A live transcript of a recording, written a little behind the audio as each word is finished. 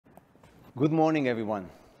Good morning, everyone.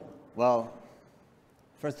 Well,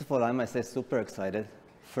 first of all, I must say super excited.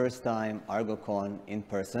 First time ArgoCon in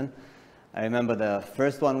person. I remember the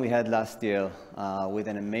first one we had last year with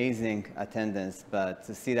an amazing attendance, but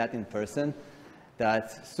to see that in person,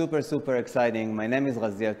 that's super, super exciting. My name is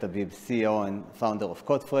Raziel Tabib, CEO and founder of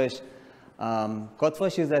Codefresh.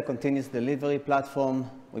 Codefresh is a continuous delivery platform.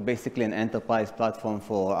 We're basically an enterprise platform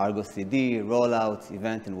for Argo CD, rollout,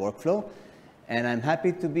 event, and workflow. And I'm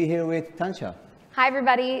happy to be here with Thansha. Hi,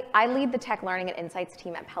 everybody. I lead the Tech Learning and Insights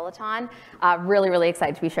team at Peloton. Really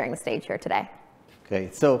excited to be sharing the stage here today.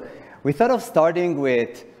 Great. So we thought of starting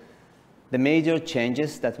with the major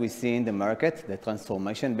changes that we see in the market, the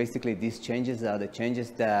transformation. Basically, these changes are the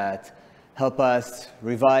changes that help us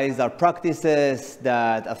revise our practices,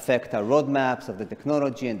 that affect our roadmaps of the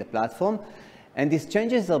technology and the platform. And these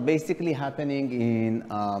changes are basically happening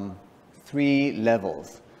in 3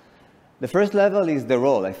 levels. The first level is the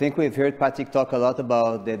role. I think we've heard Patrick talk a lot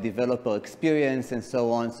about the developer experience and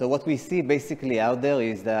so on. So what we see basically out there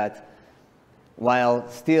is that while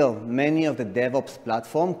still many of the DevOps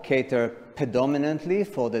platform cater predominantly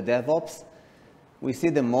for the DevOps, we see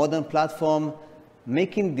the modern platform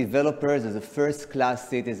making developers as a first-class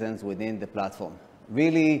citizens within the platform,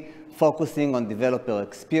 really focusing on developer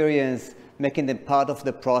experience, making them part of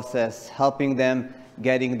the process, helping them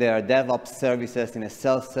getting their DevOps services in a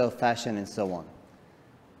self-serve fashion, and so on.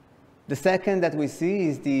 The second that we see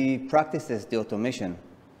is the practices, the automation.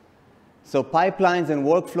 So pipelines and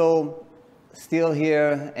workflow still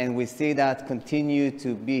here, and we see that continue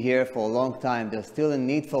to be here for a long time. There's still a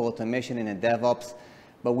need for automation in a DevOps,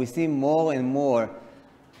 but we see more and more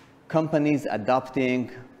companies adopting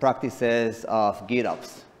practices of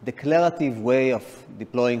GitOps, declarative way of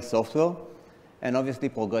deploying software, and obviously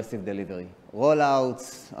progressive delivery.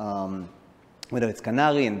 Rollouts, whether it's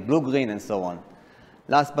Canary and Blue-Green and so on.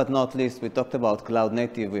 Last but not least, we talked about cloud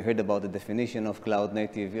native. We heard about the definition of cloud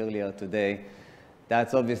native earlier today.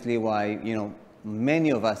 That's obviously why,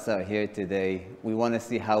 many of us are here today. We want to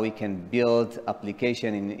see how we can build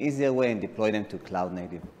application in an easier way and deploy them to cloud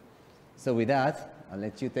native. So with that, I'll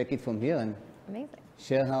let you take it from here and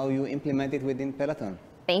share how you implement it within Peloton.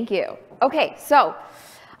 Thank you. Okay, so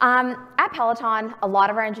at Peloton, a lot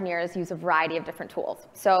of our engineers use a variety of different tools.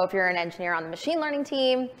 So if you're an engineer on the machine learning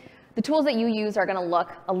team, the tools that you use are going to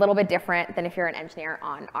look a little bit different than if you're an engineer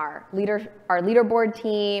on our leaderboard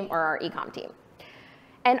team or our ecom team.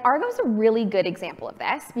 And Argo is a really good example of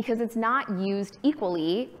this because it's not used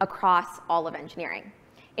equally across all of engineering.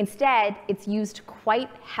 Instead, it's used quite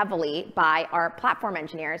heavily by our platform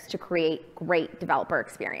engineers to create great developer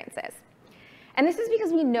experiences. And this is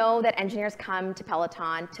because we know that engineers come to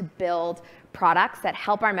Peloton to build products that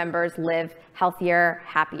help our members live healthier,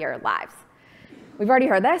 happier lives. We've already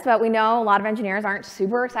heard this, but we know a lot of engineers aren't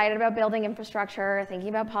super excited about building infrastructure, thinking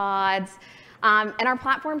about pods. And our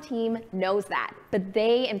platform team knows that. But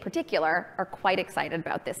they, in particular, are quite excited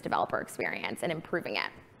about this developer experience and improving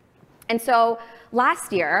it. And so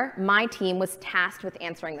last year, my team was tasked with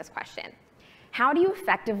answering this question. How do you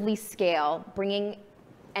effectively scale bringing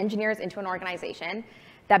engineers into an organization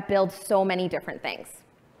that builds so many different things?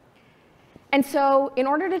 And so in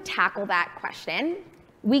order to tackle that question,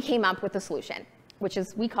 we came up with a solution, which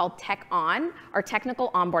is we call Tech On, our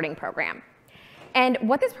technical onboarding program. And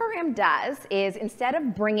what this program does is instead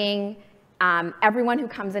of bringing everyone who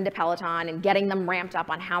comes into Peloton and getting them ramped up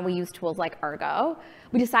on how we use tools like Argo,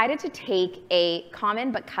 we decided to take a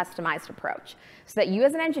common but customized approach so that you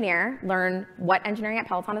as an engineer learn what engineering at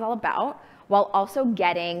Peloton is all about, while also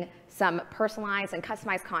getting some personalized and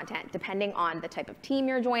customized content depending on the type of team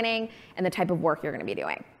you're joining and the type of work you're going to be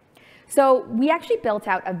doing. So we actually built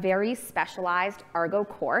out a very specialized Argo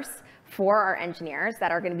course for our engineers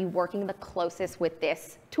that are going to be working the closest with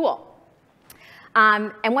this tool.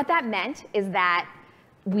 And what that meant is that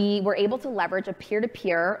we were able to leverage a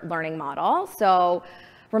peer-to-peer learning model. So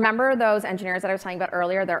remember those engineers that I was talking about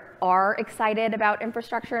earlier that are excited about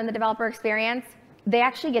infrastructure and the developer experience? They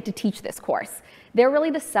actually get to teach this course. They're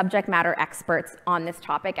really the subject matter experts on this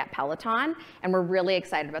topic at Peloton, and we're really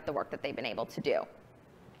excited about the work that they've been able to do.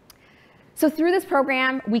 So through this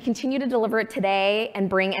program, we continue to deliver it today and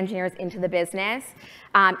bring engineers into the business.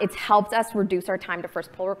 It's helped us reduce our time to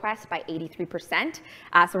first pull request by 83%.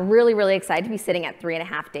 So we're really excited to be sitting at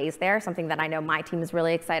 3.5 days there, something that I know my team is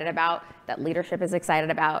really excited about, that leadership is excited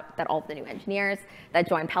about, that all of the new engineers that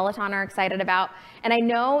join Peloton are excited about. And I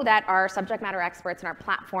know that our subject matter experts and our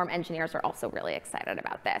platform engineers are also really excited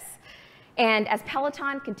about this. And as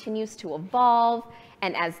Peloton continues to evolve,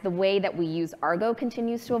 and as the way that we use Argo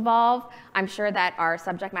continues to evolve, I'm sure that our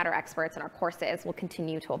subject matter experts and our courses will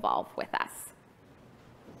continue to evolve with us.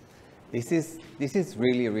 This is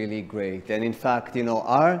really, really great. And in fact, you know,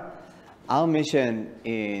 our mission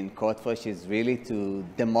in Codefresh is really to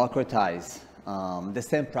democratize the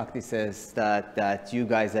same practices that you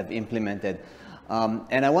guys have implemented.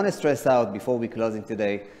 And I want to stress out before we closing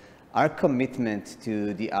today, our commitment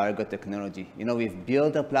to the Argo technology. You know, we've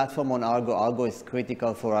built a platform on Argo. Argo is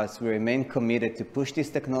critical for us. We remain committed to push this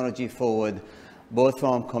technology forward, both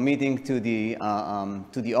from committing to the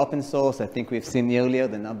open source. I think we've seen earlier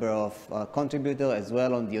the number of contributors as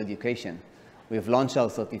well on the education. We've launched our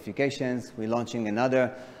certifications. We're launching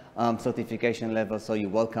another certification level, so you're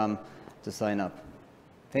welcome to sign up.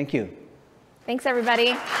 Thank you. Thanks,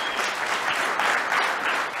 everybody.